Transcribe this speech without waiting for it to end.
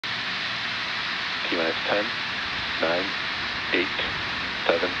T-minus 10, 9, 8,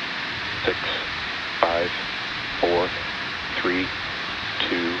 7, 6, 5, 4, 3,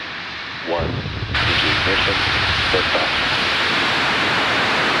 2, 1. Ignition. Liftoff.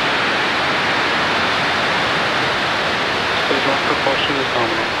 Spacewalk propulsion is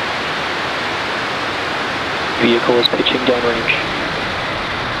nominal. Vehicle is pitching downrange.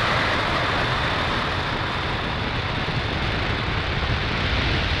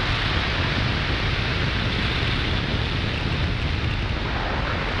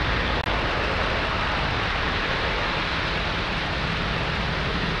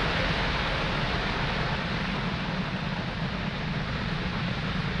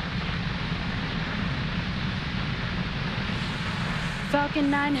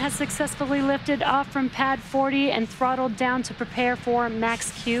 Falcon 9 has successfully lifted off from pad 40 and throttled down to prepare for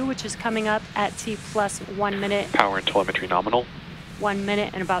max Q, which is coming up at T plus 1 minute. Power and telemetry nominal. 1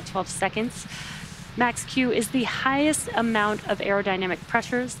 minute and about 12 seconds. Max Q is the highest amount of aerodynamic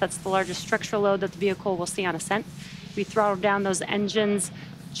pressures. That's the largest structural load that the vehicle will see on ascent. We throttle down those engines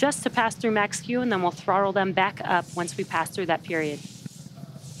just to pass through max Q, and then we'll throttle them back up once we pass through that period.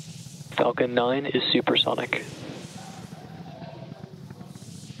 Falcon 9 is supersonic.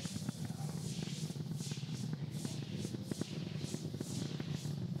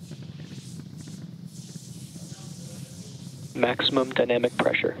 Maximum dynamic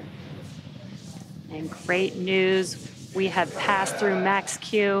pressure. And great news, we have passed through max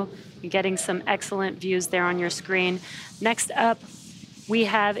Q. You're getting some excellent views there on your screen. Next up, we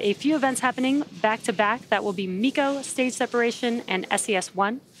have a few events happening back to back. That will be MECO, stage separation, and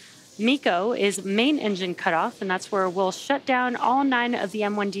SES-1. MECO is main engine cutoff, and that's where we'll shut down all 9 of the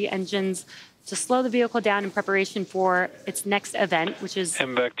M1D engines to slow the vehicle down in preparation for its next event, which is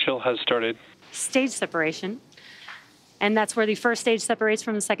MVAC chill has started. Stage separation. And that's where the first stage separates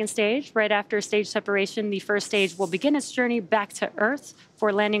from the second stage. Right after stage separation, the first stage will begin its journey back to Earth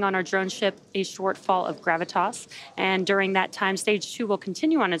for landing on our drone ship, A Shortfall of Gravitas. And during that time, stage 2 will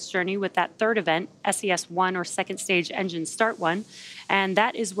continue on its journey with that third event, SES-1, or second stage engine start 1. And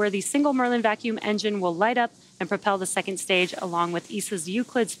that is where the single Merlin vacuum engine will light up and propel the second stage along with ESA's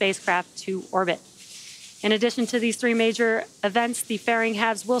Euclid spacecraft to orbit. In addition to these 3 major events, the fairing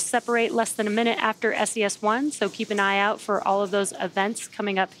halves will separate less than a minute after SES-1, so keep an eye out for all of those events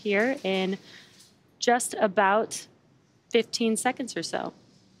coming up here in just about 15 seconds or so.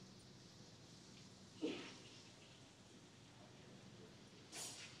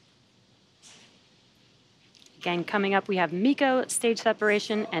 Again, coming up, we have MECO, stage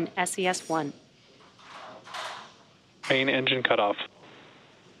separation, and SES-1. Main engine cutoff.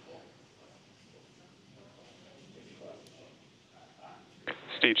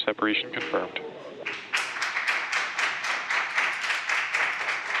 Stage separation confirmed.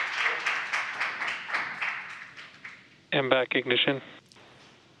 MVAC ignition.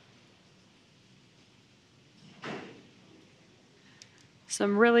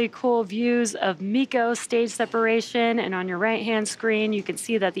 Some really cool views of MECO stage separation, and on your right-hand screen, you can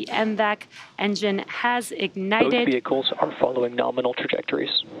see that the MVAC engine has ignited. Both vehicles are following nominal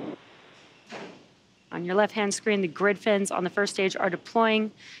trajectories. On your left-hand screen, the grid fins on the first stage are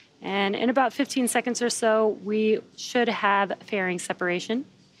deploying, and in about 15 seconds or so, we should have fairing separation.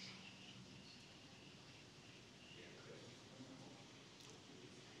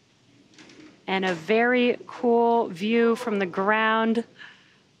 And a very cool view from the ground.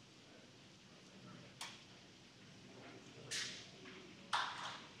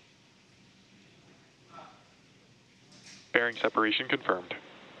 Fairing separation confirmed.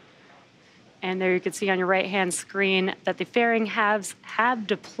 And there you can see on your right-hand screen that the fairing halves have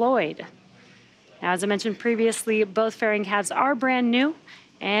deployed. Now, as I mentioned previously, both fairing halves are brand new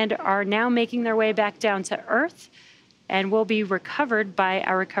and are now making their way back down to Earth and will be recovered by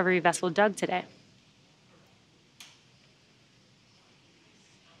our recovery vessel, Doug, today.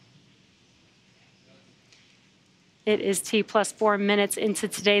 It is T plus 4 minutes into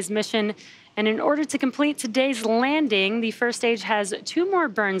today's mission. And in order to complete today's landing, the first stage has 2 more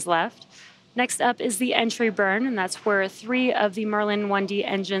burns left. Next up is the entry burn, and that's where 3 of the Merlin 1D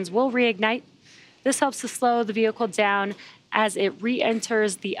engines will reignite. This helps to slow the vehicle down as it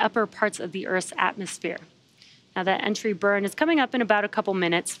re-enters the upper parts of the Earth's atmosphere. Now, that entry burn is coming up in about a couple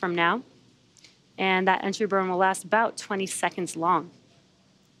minutes from now, and that entry burn will last about 20 seconds long.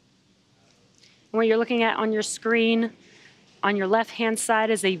 And what you're looking at on your screen, on your left-hand side,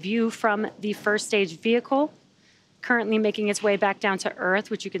 is a view from the first stage vehicle, currently making its way back down to Earth,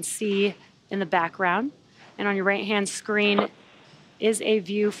 which you can see in the background. And on your right-hand screen is a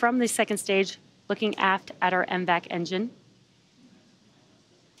view from the second stage looking aft at our MVAC engine.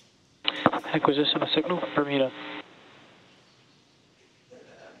 Acquisition of signal, Bermuda.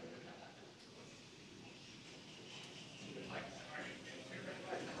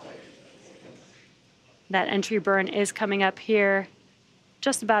 That entry burn is coming up here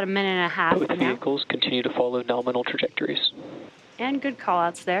just about a minute and a half Both from now. vehicles continue to follow nominal trajectories. And good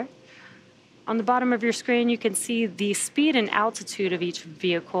callouts there. On the bottom of your screen, you can see the speed and altitude of each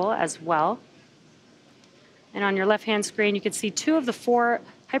vehicle as well. And on your left-hand screen, you can see 2 of the 4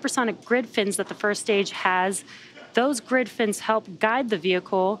 hypersonic grid fins that the first stage has. Those grid fins help guide the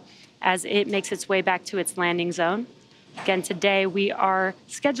vehicle as it makes its way back to its landing zone. Again, today we are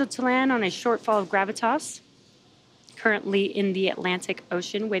scheduled to land on a shortfall of Gravitas, currently in the Atlantic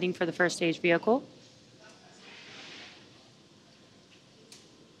Ocean, waiting for the first stage vehicle.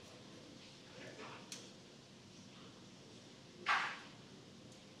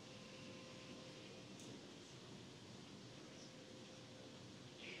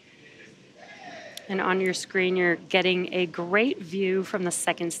 And on your screen, you're getting a great view from the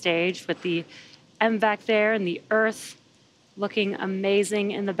second stage with the MVAC there and the Earth looking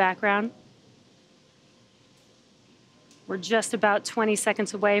amazing in the background. We're just about 20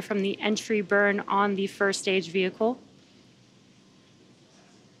 seconds away from the entry burn on the first stage vehicle.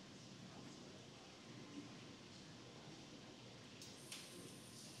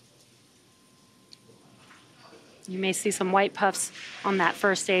 You may see some white puffs on that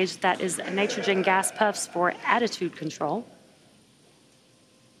first stage. That is nitrogen gas puffs for attitude control.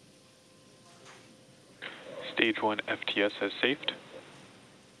 Stage 1 FTS has safed.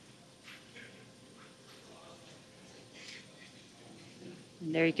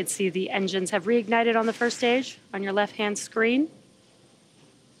 And there you can see the engines have reignited on the first stage on your left-hand screen.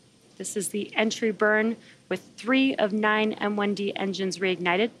 This is the entry burn with 3 of 9 M1D engines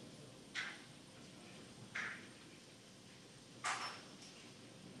reignited.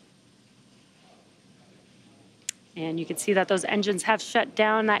 And you can see that those engines have shut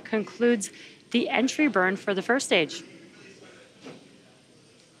down. That concludes the entry burn for the first stage.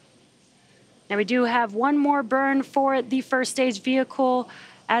 Now we do have one more burn for the first stage vehicle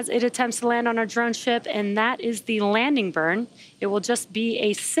as it attempts to land on our drone ship, and that is the landing burn. It will just be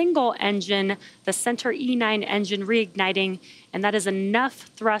a single engine, the Center E9 engine reigniting, and that is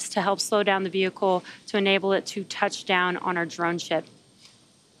enough thrust to help slow down the vehicle to enable it to touch down on our drone ship.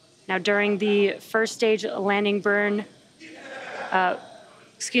 Now during the first stage landing burn, the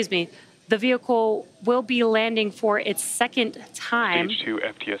vehicle will be landing for its second time. Stage 2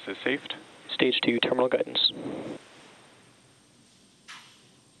 FTS is safed. Stage 2 terminal guidance.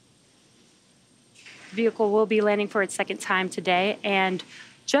 The vehicle will be landing for its second time today, and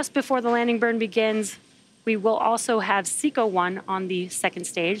just before the landing burn begins, we will also have SECO 1 on the second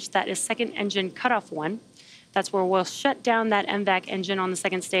stage. That is second engine cutoff 1. That's where we'll shut down that MVAC engine on the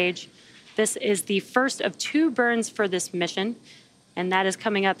second stage. This is the first of 2 burns for this mission, and that is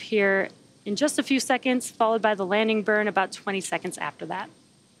coming up here in just a few seconds, followed by the landing burn about 20 seconds after that.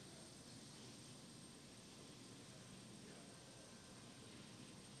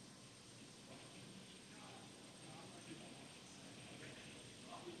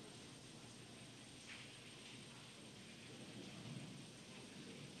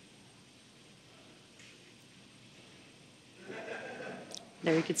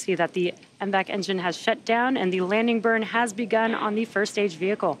 There you can see that the MVAC engine has shut down and the landing burn has begun on the first stage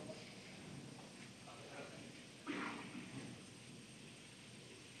vehicle.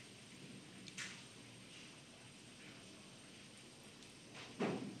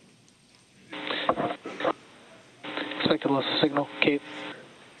 Expected loss of signal, Cape.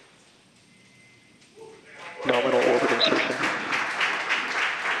 Nominal orbit insertion.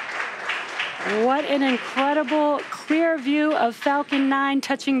 What an incredible clear view of Falcon 9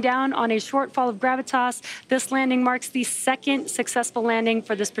 touching down on a shortfall of Gravitas. This landing marks the second successful landing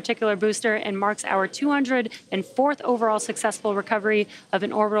for this particular booster and marks our 204th overall successful recovery of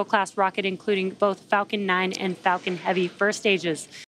an orbital class rocket, including both Falcon 9 and Falcon Heavy first stages.